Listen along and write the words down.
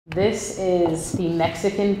This is the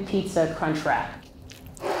Mexican pizza crunch wrap.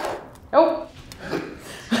 Oh!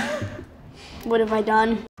 What have I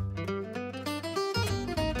done?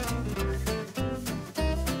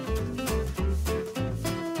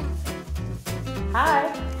 Hi.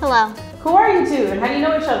 Hello. Who are you two and how do you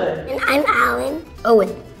know each other? And I'm Alan. Owen.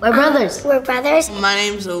 We're brothers. We're brothers. My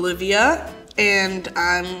name's Olivia, and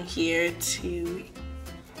I'm here to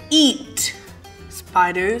eat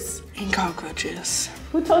spiders and cockroaches.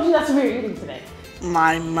 Who told you that's what we were eating today?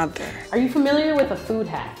 My mother. Are you familiar with a food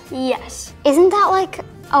hack? Yes. Isn't that like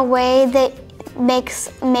a way that makes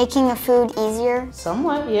making a food easier?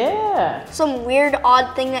 Somewhat, yeah. Some weird,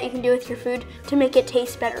 odd thing that you can do with your food to make it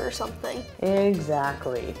taste better or something.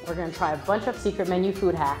 Exactly. We're gonna try a bunch of secret menu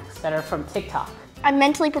food hacks that are from TikTok. I'm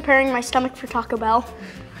mentally preparing my stomach for Taco Bell.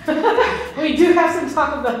 We do have some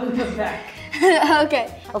Taco Bell in the back.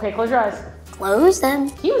 Okay. Okay, close your eyes. Close them.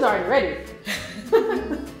 He was already ready.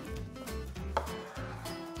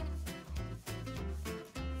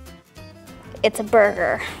 It's a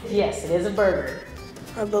burger. Yes, it is a burger.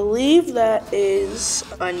 I believe that is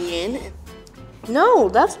onion. No,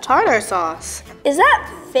 that's tartar sauce. Is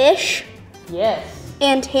that fish Yes.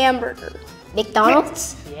 and hamburger?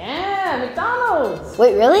 McDonald's? Yeah, McDonald's.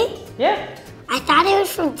 Wait, really? Yeah. I thought it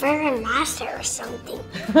was from Burger Master or something.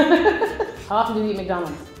 How often do you eat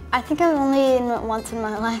McDonald's? I think I've only eaten it once in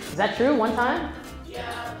my life. Is that true? One time?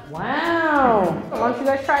 Yeah. Wow. Why don't you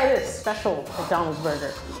guys try this special McDonald's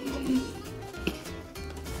burger?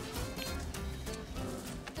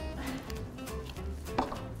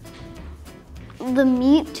 The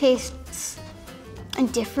meat tastes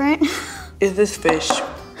different. Is this fish?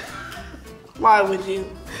 Why would you?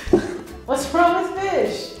 What's wrong with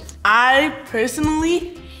fish? I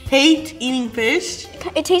personally hate eating fish.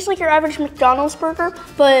 It tastes like your average McDonald's burger,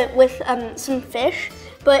 but with some fish.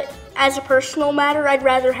 But as a personal matter, I'd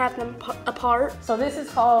rather have them apart. So this is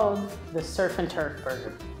called the surf and turf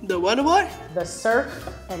burger. The what? The surf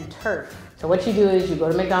and turf. So what you do is you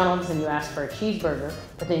go to McDonald's and you ask for a cheeseburger,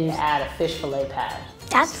 but then you add a fish fillet pad.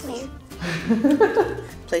 That's weird.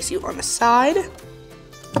 Place you on the side.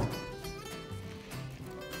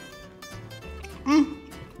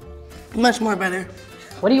 Much more better.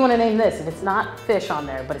 What do you want to name this if it's not fish on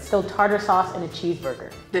there, but it's still tartar sauce and a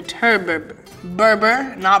cheeseburger? The turburger.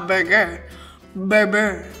 Burger, not burger.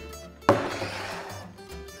 Burger.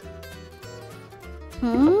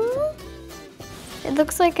 It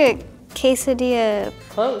looks like a quesadilla.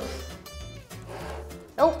 Close.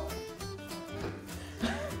 Oh,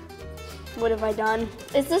 What have I done?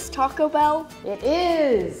 Is this Taco Bell? it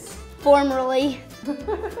is. Formerly.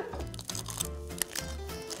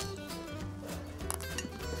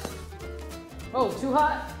 Oh, too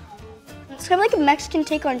hot? It's kind of like a Mexican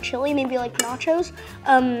take on chili, maybe like nachos.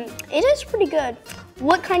 It is pretty good.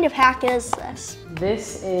 What kind of hack is this?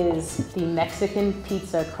 This is the Mexican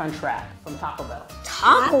pizza crunch wrap from Taco Bell.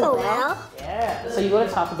 Taco Bell? Yeah. So you go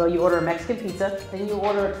to Taco Bell, you order a Mexican pizza, then you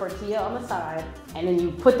order a tortilla on the side, and then you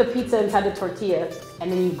put the pizza inside the tortilla,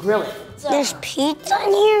 and then you grill it There's pizza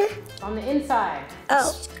in here? on the inside.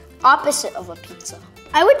 Oh. Opposite of a pizza.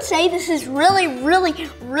 I would say this is really, really,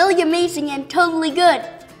 really amazing and totally good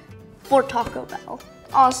for Taco Bell.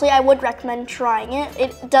 Honestly, I would recommend trying it.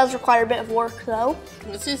 It does require a bit of work though.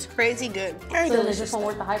 This is crazy good. Very So is delicious. this one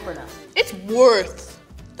worth the hype or no? It's worth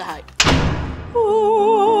the hype.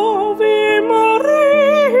 Ave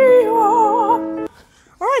Maria.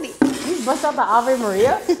 Alrighty. You bust out the Ave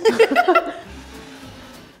Maria?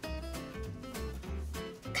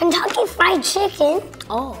 Kentucky Fried Chicken.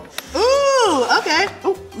 Oh. Ooh, okay.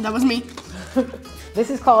 Oh, that was me. This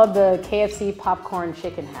is called the KFC popcorn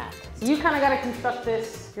chicken hack. So you kind of got to construct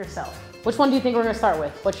this yourself. Which one do you think we're going to start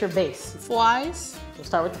with? What's your base? Flies. We'll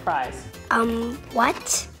start with the fries.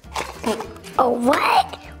 What? Oh,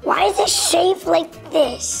 what? Why is it shaped like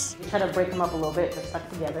this? You try to break them up a little bit. They're stuck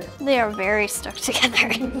together. They are very stuck together.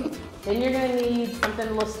 Then you're going to need something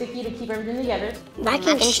a little sticky to keep everything together. Mac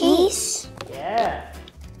and cheese? Yeah.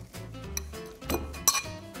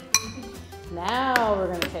 Now we're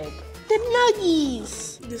going to take, The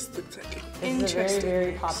nuggies. This looks like this an is a very, interesting.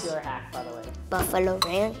 very popular hack, by the way. Buffalo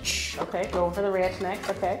Ranch. Okay, going for the ranch next,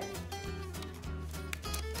 okay.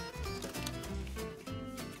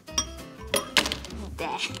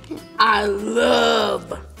 I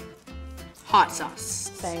love hot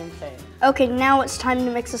sauce. Same. Okay, now it's time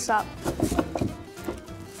to mix this up.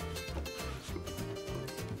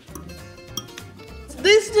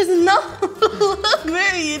 This does not look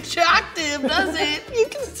very attractive, does it? You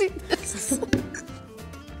can see this.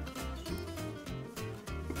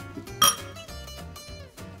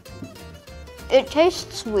 It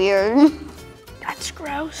tastes weird. I It's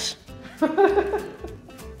gross.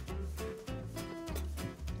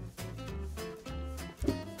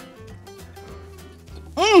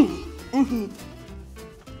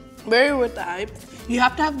 Very worth the hype. You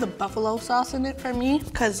have to have the buffalo sauce in it for me,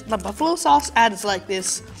 because the buffalo sauce adds like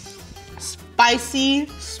this spicy,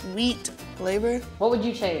 sweet flavor. What would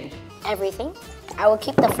you change? Everything. I will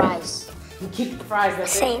keep the fries. You keep the fries,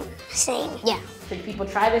 that's it. Same. Yeah, Should people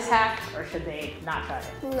try this hack or should they not try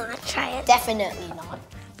it? Not try it. definitely not.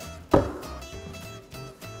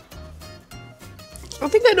 I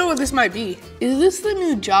think I know what this might be. Is this the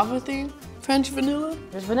new Java thing? French vanilla?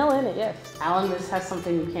 There's vanilla in it, yes. Alan, this has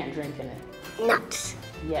something you can't drink in it. Nuts.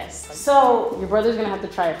 Yes. So your brother's gonna have to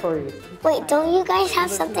try it for you. Wait, don't you guys have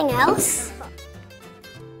something else?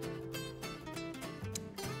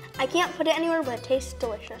 I can't put it anywhere, but it tastes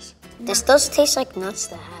delicious. This does taste like nuts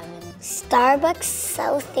to have in it. Starbucks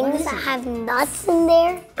sell things that have nuts in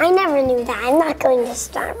there? I never knew that. I'm not going to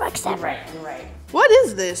Starbucks You're ever. right, you're right. What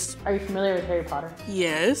is this? Are you familiar with Harry Potter?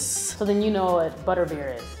 Yes. So then you know what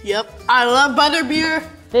butterbeer is. Yep. I love butterbeer.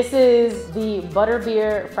 This is the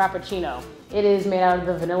butterbeer frappuccino. It is made out of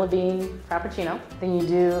the vanilla bean frappuccino. Then you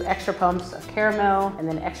do extra pumps of caramel and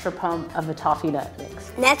then extra pump of the toffee nut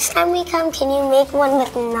mix. Next time we come, can you make one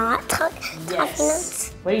with not toffee Yes.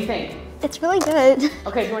 nuts? What do you think? It's really good.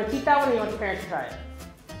 Okay, do you want to keep that one or do you want your parents to try it?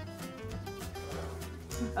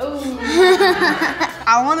 Oh.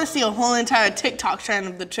 I want to see a whole entire TikTok trend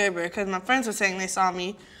of the turbo because my friends were saying they saw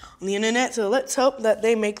me on the internet. So let's hope that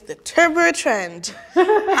they make the turbo trend.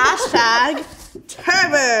 Hashtag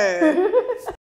turbo.